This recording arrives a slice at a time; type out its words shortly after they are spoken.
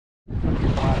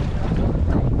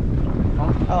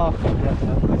Oh.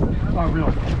 Oh, real.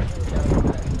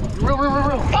 Real.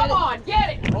 Come on, get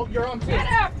it. Oh, you're on too. Get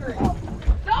after it.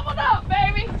 Doubled up,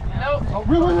 baby. Nope. Oh,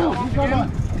 real. He's got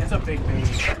one. It's a big baby.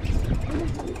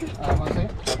 One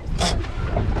second.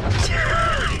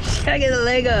 Gotta get the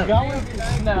leg You up. got one?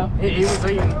 No. It was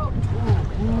eating.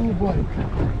 Ooh, boy.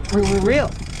 Real.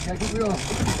 Yeah, get real.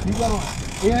 You got one.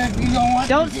 Yeah, you don't want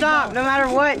Don't stop. No matter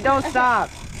what, don't stop.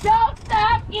 Don't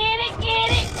stop. Get it.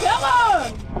 Come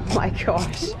on. Oh my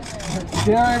gosh. Get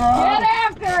Get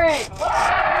after it.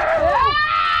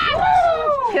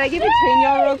 Can I get between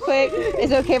y'all real quick?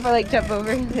 Is it okay if I like jump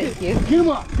over? Thank you. Get him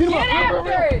up. Get him Get up.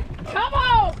 after it. Come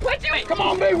on. Put you in. Come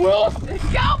on, Big Willis. Go,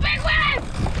 Big Willis.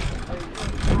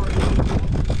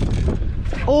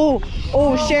 Oh,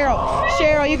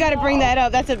 Cheryl, you gotta bring that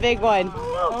up. That's a big one.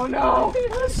 Oh no!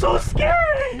 It's so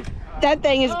scary! That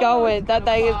thing is going. That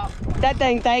thing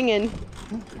thangin'.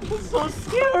 It's so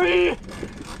scary!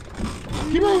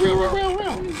 Keep it real.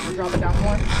 Drop it down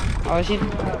one. Oh, she.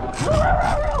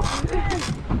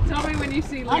 Tell me when you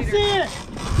see leader.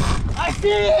 I see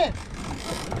it.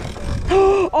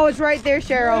 Oh, it's right there,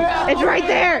 Cheryl. It's right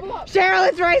there. Cheryl,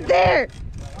 it's right there.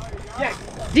 Yeah.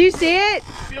 Do you see it?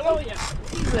 Oh, yeah.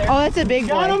 Oh, that's a big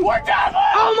one. We're done!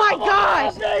 Oh my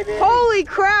gosh! baby. Holy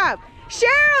crap!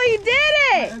 Cheryl, you did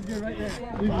it! That's good right there.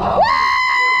 Woo!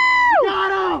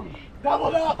 Got him!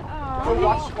 Doubled up! So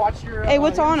watch your... Hey,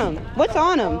 what's on him? What's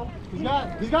on him?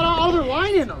 He's got all other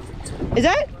line in him. Is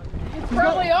that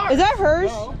Probably are. is that hers?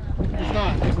 No, it's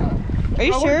not. Are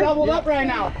you We're sure? doubled up right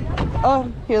now. Oh,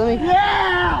 here, let me.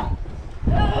 Yeah!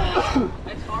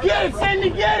 Get it, Cindy!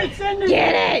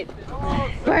 Get it!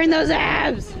 Burn those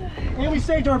abs! And we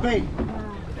saved our bait.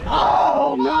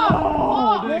 Oh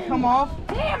no! Did it come off?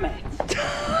 Damn it.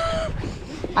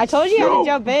 I told you how to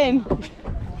jump in.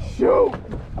 Shoot!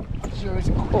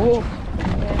 Oh.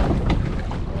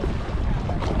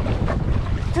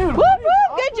 Dude, Whoop,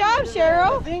 whoop. Good job, I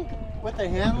Cheryl. think with the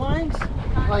hand lines,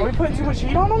 Are we putting too much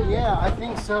heat on them? yeah, I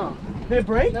think so. Did it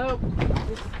break? Nope.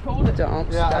 It's cold.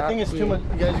 Don't Yeah, stop. I think it's too much.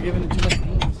 You guys are giving it too much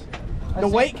beans. The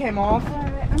weight came off.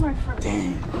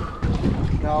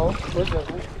 No. Where's that?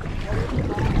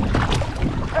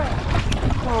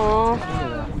 Aw.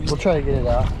 We'll try to get it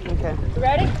out. Okay.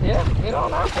 Ready? Yeah. Get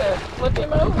on out there. Flip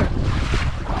him over.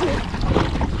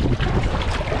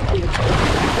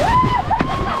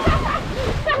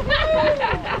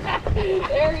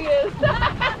 There he is.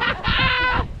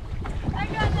 I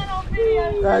got that on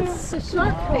video. That's a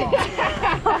shark claw.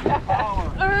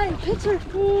 All right, picture.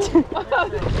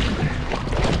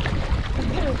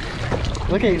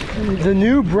 look at the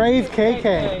new Brave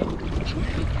KK.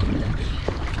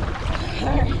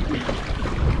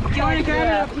 Do you want to grab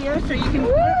it up here so you can...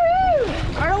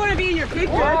 I don't want to be in your picture.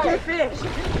 That's your fish.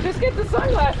 Just get the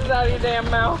sunglasses out of your damn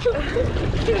mouth.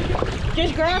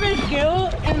 Just grab his gill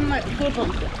and like flip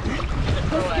him.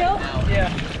 His gill?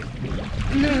 Yeah.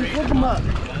 And then flip him up.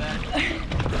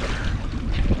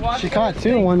 She caught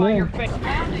two in one By ring. your face.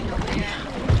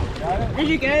 Did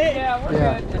you get it? Yeah, we're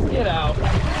Yeah. good. Just get out.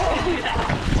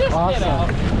 Just Awesome. get out.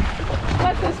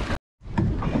 Let this.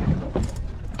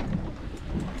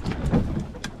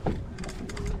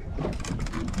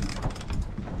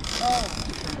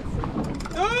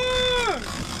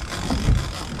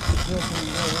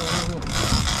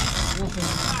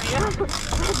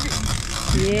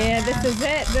 Yeah, this is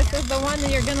it. This is the one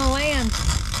that you're gonna land.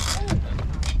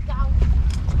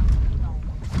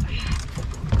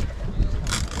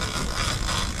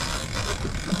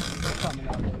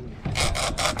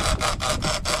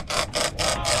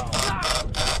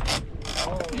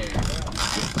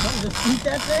 Just eat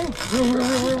that thing.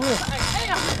 Real.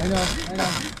 I know.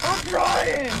 I'm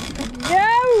trying!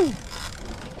 Go!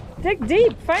 Dig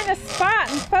deep. Find a spot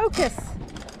and focus.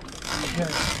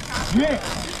 Yeah.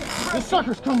 This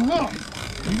sucker's coming up.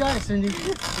 You got it, Cindy.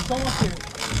 It's almost here.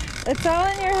 It's all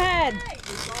in your head.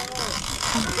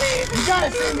 You got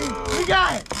it, Cindy. You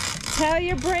got it. Tell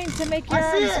your brain to make your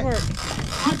I see arms it. work.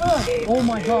 Oh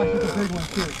my gosh, it's a big one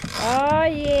too. Oh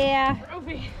yeah.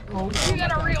 Ruby, Oh, you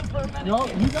got a reel for a minute. no,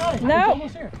 you got it. No. It's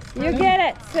almost here. You get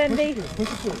it, Cindy. Push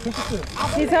it through.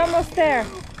 She's almost there.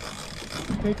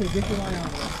 Okay, get your line on.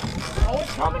 Oh,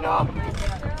 it's coming up! You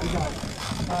got it.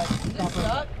 Alright, stop it.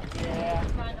 Yeah.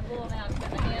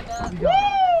 You got it.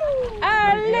 Oh,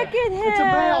 look at him. It's a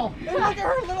male. Hey, look at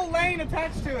her little lane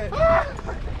attached to it.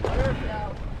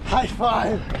 High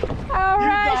five. All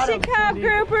right, got she him, caught Cindy.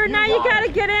 grouper. You Now you got gotta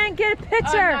get in, get a I'm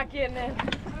picture. not getting in.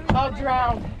 I'll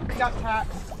drown. Got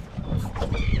taps.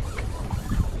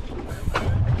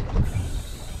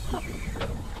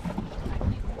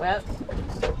 Well,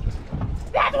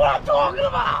 That's what I'm talking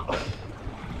about!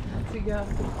 let's go.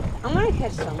 I'm gonna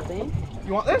catch something.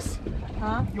 You want this?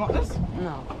 Huh? You want this?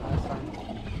 No, that's fine.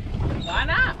 Why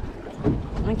not?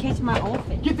 I'm gonna catch my own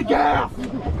fish. Get the gaff!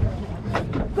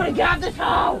 I'm gonna grab this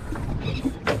hoe!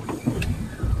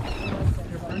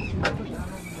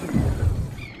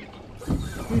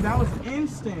 Dude, that was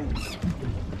instant.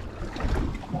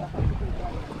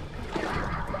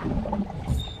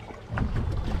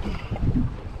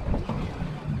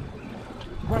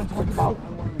 Run towards the boat.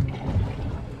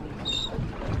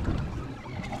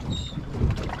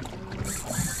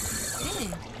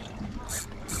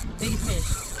 Biggest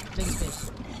fish. Biggest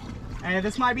fish. And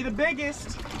this might be the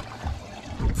biggest.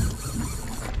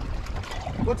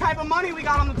 What type of money we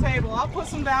got on the table? I'll put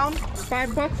some down.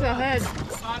 $5 a head.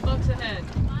 $5 a head.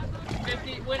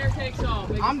 50, winner takes all.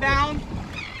 I'm down. See,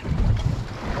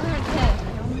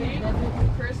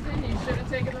 Kristen, you should have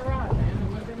taken the rod, man. It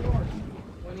would have been yours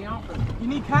when he offered. You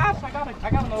need cash? I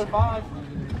got another 5.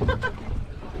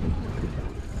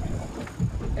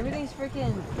 Everything's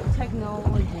freaking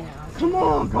technology now. Come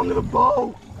on, come to the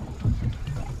boat.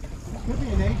 Could be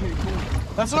an AJ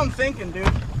too. That's what I'm thinking, dude.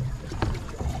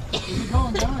 Is he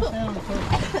going down or staying on the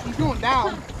surface? He's going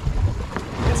down.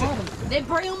 Then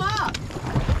bring them up.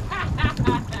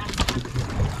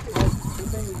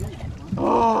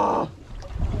 Oh.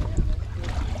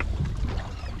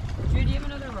 Drew, do you have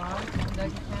another rod that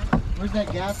you can? Where's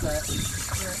that gas at?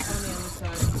 Here, on the other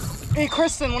side. Hey,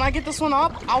 Kristen, when I get this one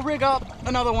up, I'll rig up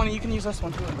another one and you can use this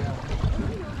one too.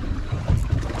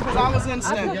 Because I was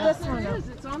instant. This one It is.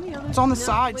 It's on the other It's on the No,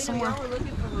 side wait, somewhere. Y'all were looking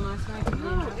for one last night.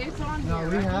 No, it's on No, here.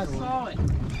 we I had just one. saw it.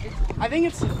 I think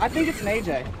it's an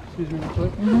AJ. Excuse me real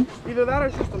quick. Either that or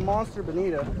it's just a monster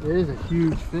bonita. It is a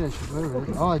huge fish, whatever it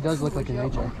is. Oh, it does look like an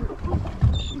AJ.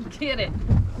 Get it.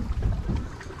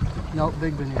 Nope,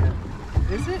 big bonita.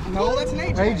 Is it? No, that's an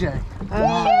AJ.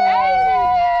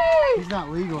 AJ! He's not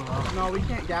legal though. No, we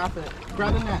can't gaff it.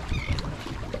 Grab the net.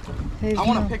 Hey, I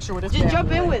want a picture with this. Just damn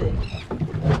jump in boy. with it.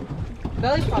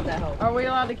 Belly pop that hoe. Are we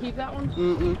allowed to keep that one?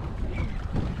 Mm-mm.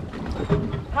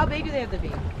 How big do they have to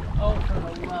be? Oh, for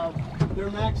the love.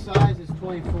 Their max size is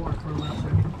 24 for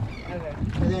lesser. Okay.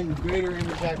 And then greater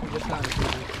AmberJack we just found it.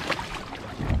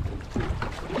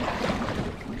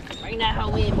 Bring that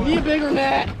hoe in. We need a bigger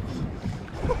net.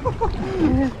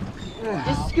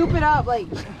 Just scoop it up, like.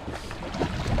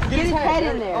 Get his head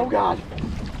in there. Oh God.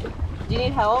 Do you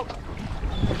need help?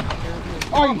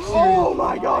 Are you serious? Oh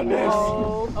my goodness.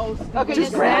 Oh, Okay,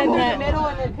 just grab stand in it. the middle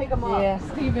and then pick them up. Yeah.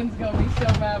 Steven's gonna be so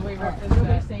mad we ripped this Nobody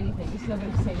net. say anything. He's not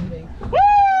gonna say anything. So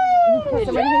when he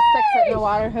sticks it in the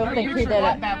water, he'll Are think you he sure did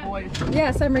what it. that boy?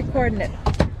 Yes, I'm recording it.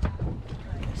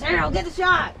 Cheryl, get the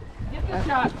shot. Get the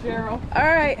shot, Cheryl. All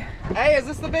right. Hey, is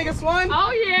this the biggest one?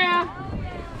 Oh, yeah.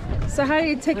 So how do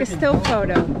you take a still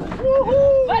photo?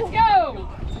 Let's go.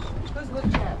 Who's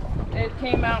looking at? It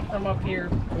came out from up here.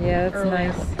 Yeah, that's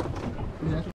Earlier. nice.